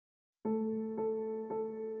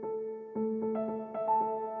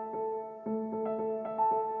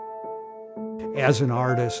as an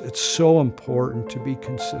artist, it's so important to be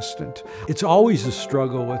consistent. It's always a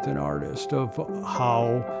struggle with an artist of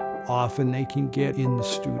how often they can get in the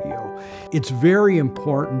studio. It's very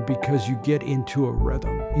important because you get into a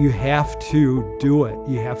rhythm. You have to do it.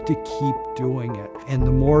 You have to keep doing it. And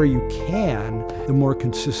the more you can, the more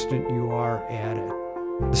consistent you are at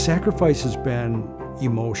it. The sacrifice has been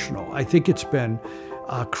emotional. I think it's been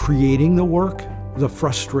creating the work, the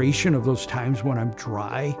frustration of those times when I'm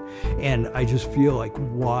dry and I just feel like,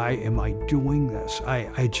 why am I doing this?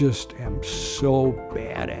 I just am so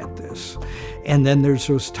bad at this. And then there's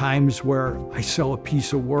those times where I sell a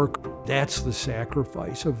piece of work. That's the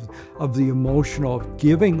sacrifice of the emotional, of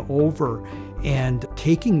giving over and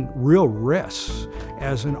taking real risks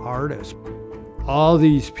as an artist. All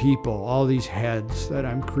these people, all these heads that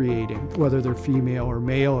I'm creating, whether they're female or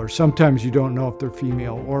male, or sometimes you don't know if they're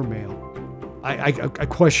female or male. I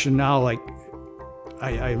question now, like,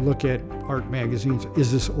 I look at art magazines,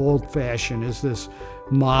 is this old-fashioned? Is this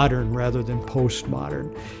modern rather than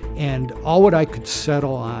postmodern? And all what I could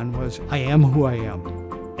settle on was, I am who I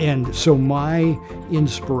am. And so my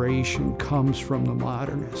inspiration comes from the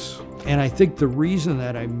modernists. And I think the reason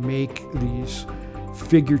that I make these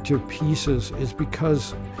figurative pieces is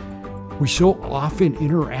because we so often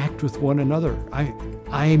interact with one another.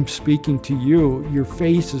 I'm speaking to you, your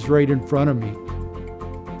face is right in front of me.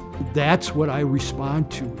 That's what I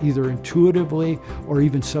respond to, either intuitively or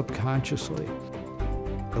even subconsciously.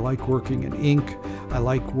 I like working in ink, I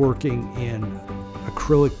like working in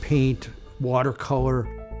acrylic paint, watercolor.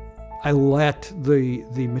 I let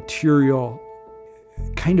the material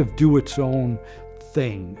kind of do its own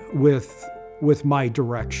thing with my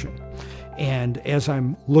direction. And as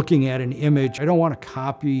I'm looking at an image, I don't want to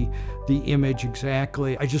copy the image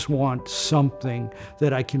exactly. I just want something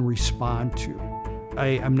that I can respond to.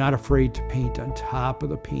 I'm not afraid to paint on top of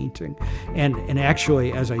the painting. And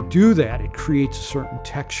actually, as I do that, it creates a certain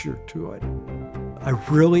texture to it. I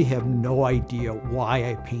really have no idea why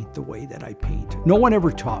I paint the way that I paint. No one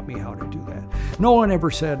ever taught me how to do that. No one ever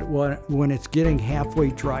said, when it's getting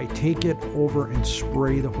halfway dry, take it over and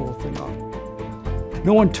spray the whole thing off.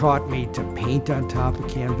 No one taught me to paint on top of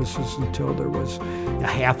canvases until there was a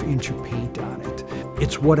 ½ inch of paint on it.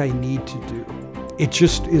 It's what I need to do. It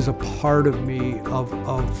just is a part of me of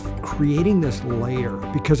creating this layer,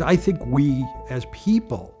 because I think we as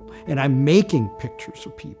people, and I'm making pictures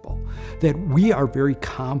of people, that we are very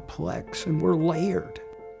complex and we're layered.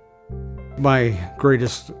 My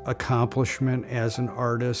greatest accomplishment as an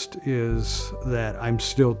artist is that I'm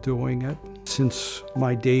still doing it. Since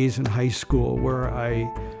my days in high school, where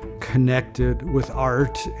I connected with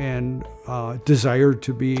art and desired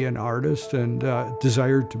to be an artist and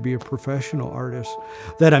desired to be a professional artist,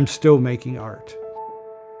 that I'm still making art.